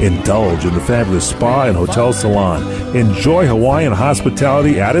pool, indulge in the fabulous spa and hotel salon. Enjoy Hawaiian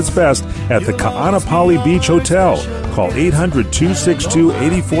hospitality at its best at the Kaanapali Beach Hotel. Call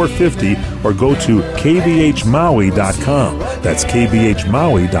 800-262-8450 or go to kbhmaui.com. That's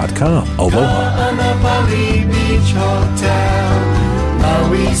kbhmaui.com. Aloha. Anapali Beach Hotel,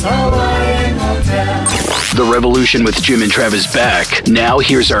 Maui's Hawaiian Hotel. The revolution with Jim and Trav is back. Now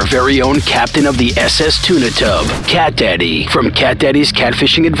here's our very own captain of the SS Tuna Tub, Cat Daddy, from Cat Daddy's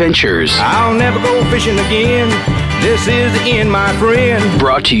Catfishing Adventures. I'll never go fishing again. This is the end, my friend.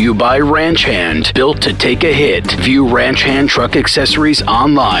 Brought to you by Ranch Hand, built to take a hit. View Ranch Hand truck accessories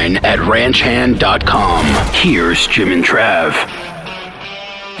online at ranchhand.com. Here's Jim and Trav.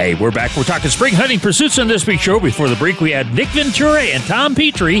 Hey, we're back. We're talking spring hunting pursuits on this week's show. Before the break, we had Nick Ventura and Tom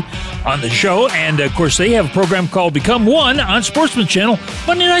Petrie on the show. And, of course, they have a program called Become One on Sportsman Channel,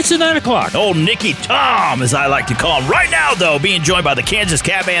 Monday nights at 9 o'clock. Old Nicky Tom, as I like to call him. Right now, though, being joined by the Kansas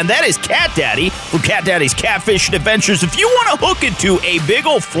Cat Band. That is Cat Daddy from Cat Daddy's Catfishing Adventures. If you want to hook into a big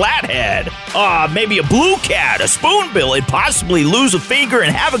old flathead, maybe a blue cat, a spoonbill, and possibly lose a finger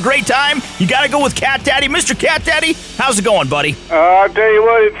and have a great time, you got to go with Cat Daddy. Mr. Cat Daddy, how's it going, buddy? I'll tell you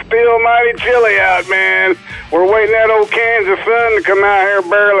what, it's still mighty chilly out, man. We're waiting that old Kansas sun to come out here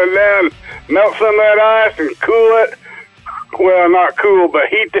barreling down, melt some of that ice and cool it. Well, not cool, but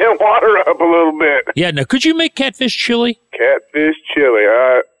heat that water up a little bit. Yeah, now, could you make catfish chili? Catfish chili,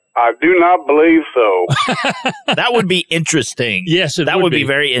 I do not believe so. That would be interesting. Yes, that would be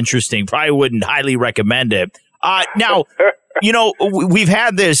very interesting. Probably wouldn't highly recommend it. Now, you know, we've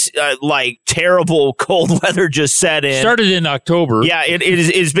had this terrible cold weather just set in. Started in October. Yeah,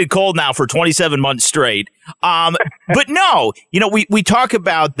 it's been cold now for 27 months straight. But no, you know, we talk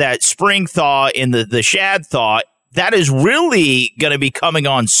about that spring thaw in the shad thaw. That is really going to be coming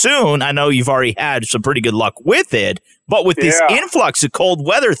on soon. I know you've already had some pretty good luck with it, but with this influx of cold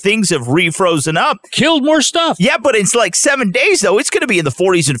weather, things have refrozen up. Killed more stuff. Yeah, but it's like 7 days, though. It's going to be in the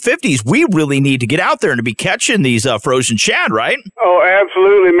 40s and 50s. We really need to get out there and to be catching these frozen shad, right? Oh,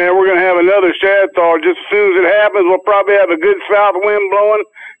 absolutely, man. We're going to have another shad thaw. Just as soon as it happens, we'll probably have a good south wind blowing.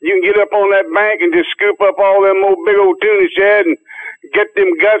 You can get up on that bank and just scoop up all them old big old tuna shad and get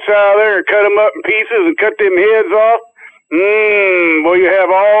them guts out of there and cut them up in pieces and cut them heads off. Well, you have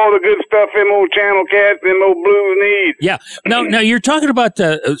all the good stuff them old channel cats, them old blues need. Yeah. Now you're talking about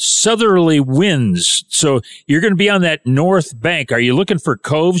southerly winds, so you're going to be on that north bank. Are you looking for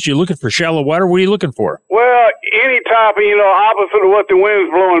coves? You looking for shallow water? What are you looking for? Well, any type of, opposite of what the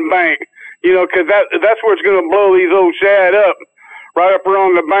wind's blowing bank, because that's where it's going to blow these old shad up. Right up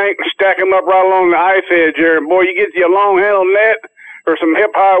around the bank, stack them up right along the ice edge there. And boy, you get you a long handle net or some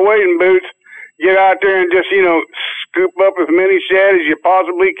hip-high wading boots, get out there and just, scoop up as many shad as you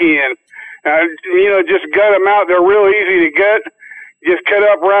possibly can. Just gut them out. They're real easy to gut. Just cut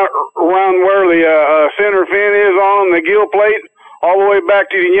up around where the center fin is on the gill plate, all the way back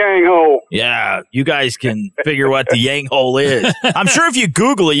to the yang hole. Yeah, you guys can figure what the yang hole is. I'm sure if you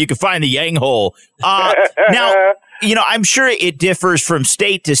Google it, you can find the yang hole. Now, I'm sure it differs from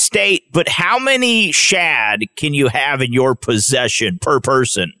state to state, but how many shad can you have in your possession per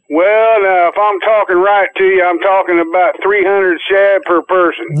person? Well, now, if I'm talking right to you, I'm talking about 300 shad per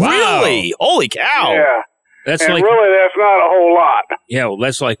person. Wow. Really? Holy cow. Yeah. That's really, that's not a whole lot. Yeah, well,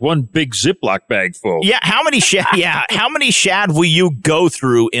 that's like one big Ziploc bag full. Yeah, how many shad? How many shad will you go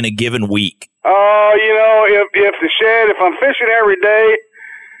through in a given week? If I'm fishing every day,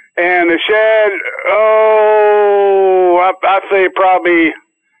 and the shad, I'd say probably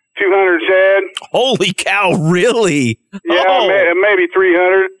 200 shad. Holy cow, really? Yeah, maybe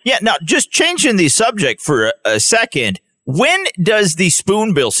 300. Yeah, now, just changing the subject for a second, when does the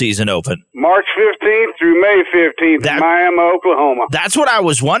spoonbill season open? March 15th through May 15th in Miami, Oklahoma. That's what I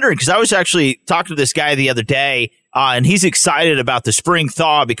was wondering, because I was actually talking to this guy the other day, and he's excited about the spring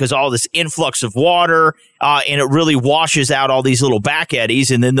thaw because all this influx of water, and it really washes out all these little back eddies,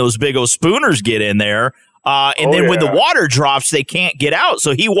 and then those big old spooners get in there. When the water drops, they can't get out.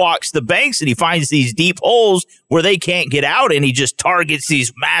 So he walks the banks and he finds these deep holes where they can't get out, and he just targets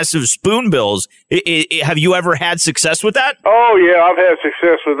these massive spoonbills. Have you ever had success with that? Oh, yeah, I've had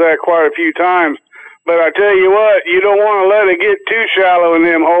success with that quite a few times. But I tell you what, you don't want to let it get too shallow in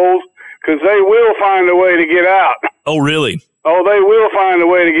them holes, because they will find a way to get out. Oh, really? Oh, they will find a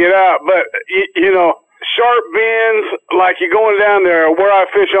way to get out. But, sharp bends, like you're going down there where I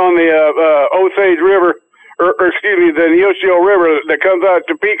fish on the Osage River, the Neosho River that comes out of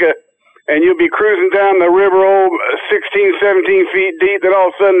Topeka, and you'll be cruising down the river 16, 17 feet deep, then all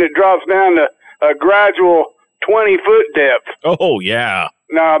of a sudden it drops down to a gradual 20-foot depth. Oh, yeah.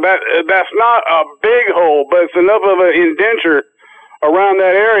 Now, that's not a big hole, but it's enough of an indenture around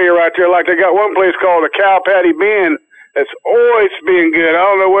that area right there. Like they got one place called the Cow Patty Bend that's always been good. I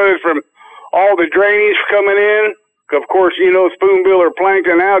don't know whether it's from all the drainage coming in, Of course, spoonbill are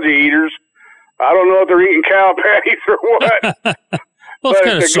plankton algae eaters. I don't know if they're eating cow patties or what. Well, it's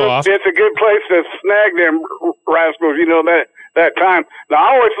kind of soft. It's a good place to snag them rascals, that time. Now,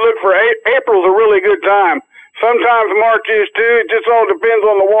 I always look for April's a really good time. Sometimes March is too. It just all depends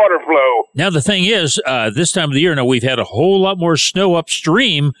on the water flow. Now, the thing is, this time of the year, we've had a whole lot more snow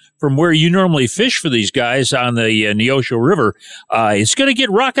upstream from where you normally fish for these guys on the Neosho River. It's going to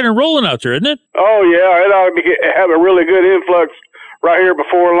get rocking and rolling out there, isn't it? Oh, yeah. It ought to have a really good influx right here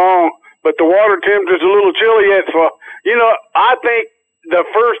before long. But the water temperature's a little chilly yet. So, I think the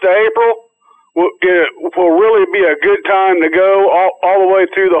 1st of April will really be a good time to go all the way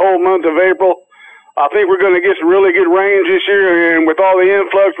through the whole month of April. I think we're going to get some really good rains this year, and with all the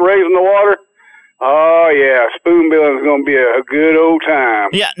influx raising the water, oh, yeah, spoonbilling is going to be a good old time.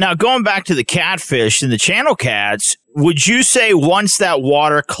 Yeah, now going back to the catfish and the channel cats, would you say once that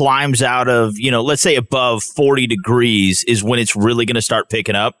water climbs out of, let's say above 40 degrees is when it's really going to start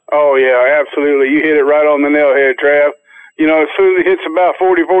picking up? Oh, yeah, absolutely. You hit it right on the nail head, Trav. As soon as it hits about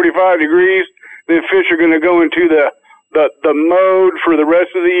 40, 45 degrees, then fish are going to go into the mode for the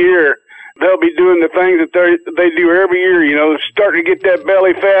rest of the year. They'll be doing the things that they do every year, starting to get that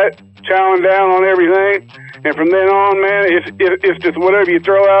belly fat, chowing down on everything. And from then on, man, it's just whatever you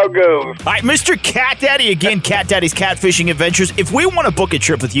throw out goes. All right, Mr. Cat Daddy, again, Cat Daddy's Catfishing Adventures. If we want to book a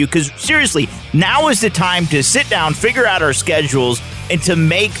trip with you, because seriously, now is the time to sit down, figure out our schedules, and to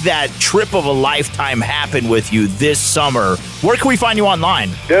make that trip of a lifetime happen with you this summer. Where can we find you online?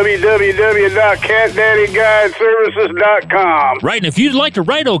 www.catdaddyguideservices.com. Right, and if you'd like to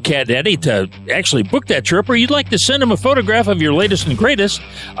write old Cat Daddy to actually book that trip, or you'd like to send him a photograph of your latest and greatest,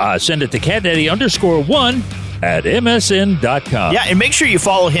 send it to catdaddy_1 at msn.com. Yeah, and make sure you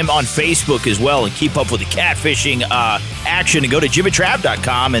follow him on Facebook as well and keep up with the catfishing action, and go to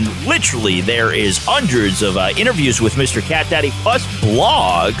jimandtrav.com, and literally there is hundreds of interviews with Mr. Cat Daddy plus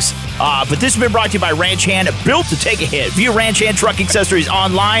blogs. But this has been brought to you by Ranch Hand, built to take a hit. View Ranch Hand truck accessories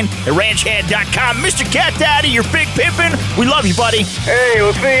online at ranchhand.com. Mr. Cat Daddy, you're big pimpin'. We love you, buddy. Hey,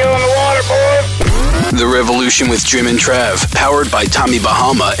 we'll see you on the water, boys. The Revolution with Jim and Trav, powered by Tommy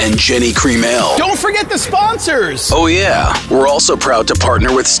Bahama and Jenny Cream Ale. Don't forget the sponsors. Oh yeah, we're also proud to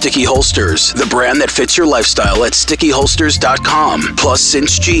partner with Sticky Holsters, the brand that fits your lifestyle at stickyholsters.com. Plus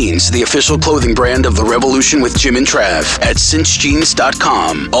Cinch Jeans, the official clothing brand of The Revolution with Jim and Trav at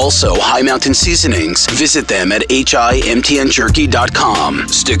cinchjeans.com. Also, High Mountain Seasonings. Visit them at himtnjerky.com.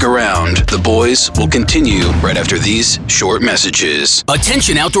 Stick around. The boys will continue right after these short messages.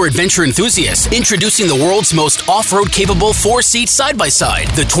 Attention outdoor adventure enthusiasts. Introducing the world's most off-road capable 4-seat side-by-side,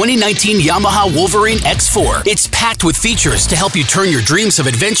 the 2019 Yamaha Wolverine X4. It's packed with features to help you turn your dreams of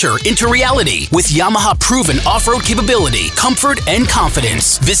adventure into reality with Yamaha proven off-road capability, comfort, and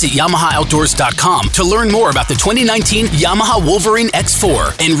confidence. Visit YamahaOutdoors.com to learn more about the 2019 Yamaha Wolverine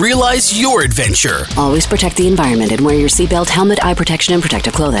X4 and realize your adventure. Always protect the environment and wear your seatbelt, helmet, eye protection, and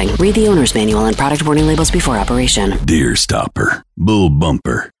protective clothing. Read the owner's manual and product warning labels before operation. Deer stopper, bull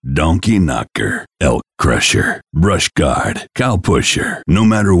bumper, donkey knocker, elk crusher, brush guard, cow pusher. No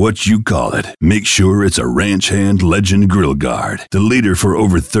matter what you call it, make sure it's a Ranch Hand Legend Grill Guard, the leader for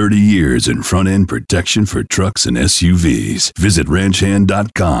over 30 years in front-end protection for trucks and SUVs. Visit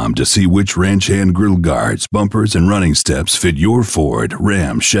ranchhand.com to see which Ranch Hand Grill Guards, bumpers, and running steps fit your Ford,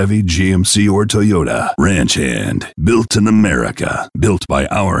 Ram, Chevy, GMC, or Toyota. Ranch Hand, built in America, built by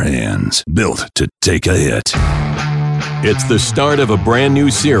our hands, built to take a hit. It's the start of a brand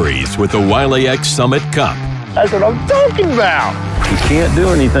new series with the Wiley X Summit Cup. That's what I'm talking about. You can't do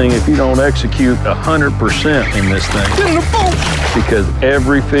anything if you don't execute 100% in this thing. Because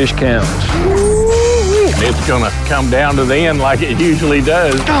every fish counts. It's going to come down to the end like it usually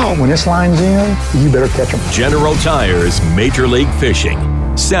does. Oh, when this line's in, you better catch them. General Tire's Major League Fishing,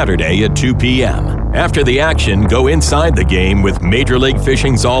 Saturday at 2 p.m. After the action, go inside the game with Major League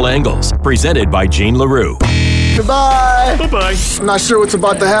Fishing's All Angles, presented by Gene LaRue. Goodbye. Bye-bye. I'm not sure what's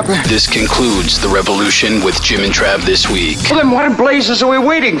about to happen. This concludes The Revolution with Jim and Trav this week. Well, then what in blazes are we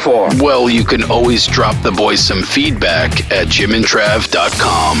waiting for? Well, you can always drop the boys some feedback at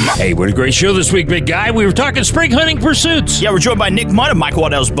jimandtrav.com. Hey, what a great show this week, big guy. We were talking spring hunting pursuits. Yeah, we're joined by Nick Munn of Michael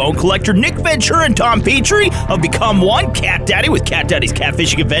Waddell's Bone Collector, Nick Ventura and Tom Petrie of Become One, Cat Daddy with Cat Daddy's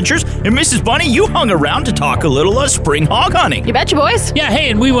Catfishing Adventures. And Mrs. Bunny, you hung around to talk a little spring hog hunting. You betcha, boys. Yeah, hey,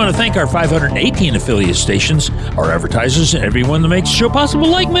 and we want to thank our 518 affiliate stations our advertisers, and everyone that makes the show possible,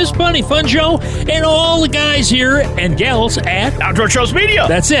 like Miss Bunny, Fun Joe, and all the guys here and gals at Outdoor Shows Media.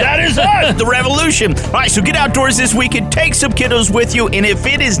 That's it. That is us, the revolution. All right, so get outdoors this weekend. Take some kiddos with you, and if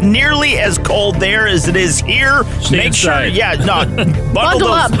it is nearly as cold there as it is here, Stay inside.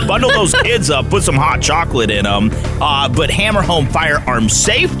 bundle those kids up. Put some hot chocolate in them. But hammer home firearm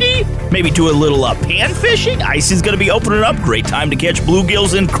safety. Maybe do a little pan fishing. Ice is going to be opening up. Great time to catch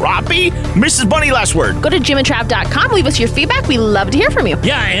bluegills and crappie. Mrs. Bunny, last word. Go to jimandtrav.com. Leave us your feedback. We love to hear from you.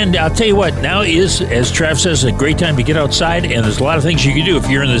 Yeah, and I'll tell you what, now is, as Trav says, a great time to get outside, and there's a lot of things you can do. If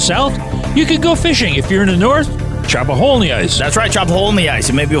you're in the south, you can go fishing. If you're in the north, chop a hole in the ice. That's right, chop a hole in the ice,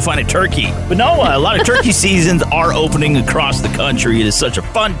 and maybe you'll find a turkey. But no, a lot of turkey seasons are opening across the country. It is such a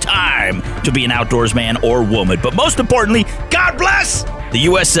fun time to be an outdoors man or woman. But most importantly, God bless the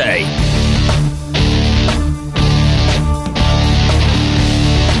USA.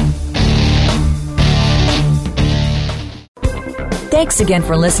 Thanks again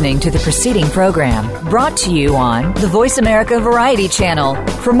for listening to the preceding program, brought to you on the Voice America Variety Channel.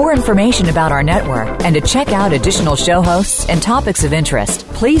 For more information about our network and to check out additional show hosts and topics of interest,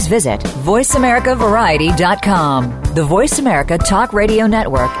 please visit voiceamericavariety.com. The Voice America Talk Radio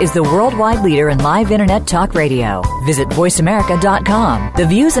Network is the worldwide leader in live Internet talk radio. Visit voiceamerica.com. The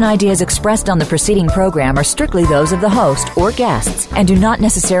views and ideas expressed on the preceding program are strictly those of the host or guests and do not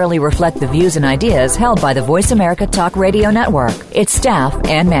necessarily reflect the views and ideas held by the Voice America Talk Radio Network, its staff,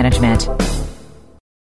 and management.